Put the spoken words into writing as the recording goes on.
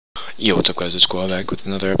Yo, what's up, guys? It's Guah back with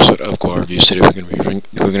another episode of Guah Reviews. Today we're gonna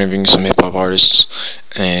bring some hip hop artists,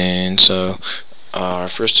 and so our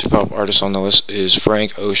first hip hop artist on the list is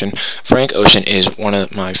Frank Ocean. Frank Ocean is one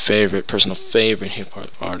of my personal favorite hip hop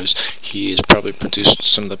artists. He has probably produced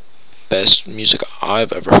some of the best music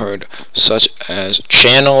I've ever heard, such as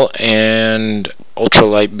Channel and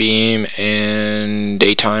Ultralight Beam and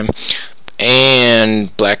Daytime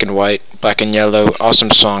and Black and White, Black and Yellow. Awesome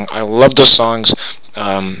song. I love those songs.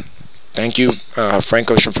 Thank you,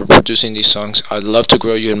 Frank Ocean, for producing these songs. I'd love to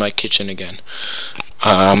grow you in my kitchen again.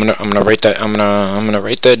 I'm gonna rate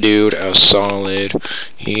that dude a solid.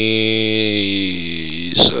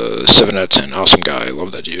 He's a 7 out of 10. Awesome guy. I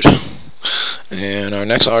love that dude. And our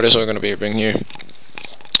next artist we're gonna be bringing here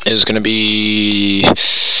is gonna be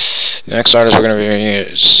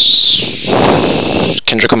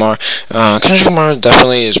Kendrick Lamar. Kendrick Lamar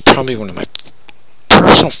definitely is probably one of my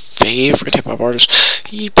personal favorite hip hop artists.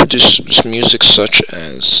 He produced music such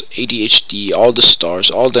as ADHD, All the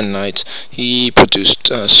Stars, All the Nights. He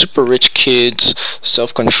produced Super Rich Kids,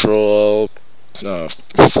 Self Control,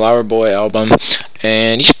 Flower Boy album,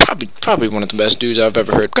 and he's probably one of the best dudes I've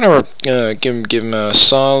ever heard. Gonna give him a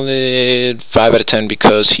solid 5 out of 10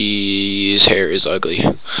 because his hair is ugly.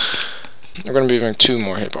 We're gonna be reviewing two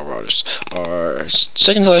more hip hop artists. Our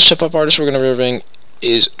second to last hip hop artist we're gonna be reviewing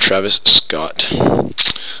is Travis Scott.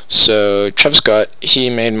 So Travis Scott, he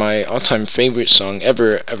made my all-time favorite song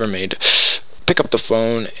ever made, Pick Up the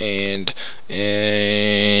Phone, and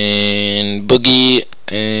Boogie,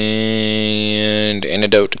 and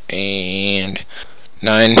Antidote, and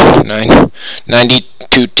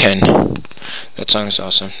 9210. That song is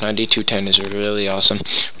awesome. 9210 is a really awesome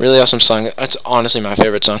song. That's honestly my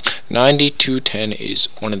favorite song. 9210 is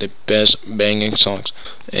one of the best banging songs,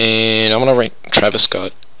 and I'm gonna rate Travis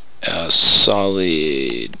Scott a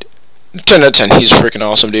solid 10 out of 10. He's freaking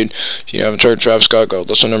awesome, dude. If you haven't heard Travis Scott, go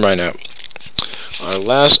listen to him right now. Our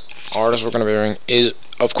last artist we're gonna be hearing is,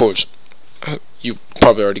 of course, you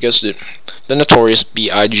probably already guessed it, the notorious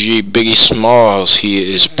B.I.G. Biggie Smalls.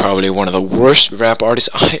 He is probably one of the worst hip hop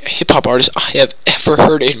artists I have ever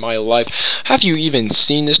heard in my life. Have you even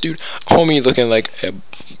seen this dude? Homie looking like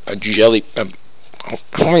a jelly.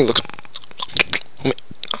 Homie looks.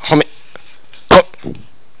 Homie.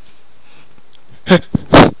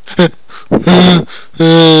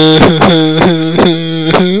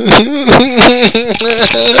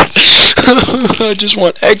 I just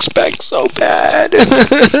want X back so bad.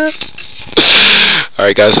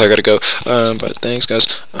 Alright, guys, I gotta go. But thanks, guys.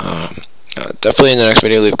 Definitely in the next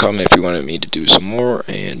video, leave a comment if you wanted me to do some more.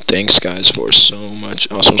 And thanks, guys, for so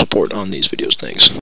much awesome support on these videos. Thanks.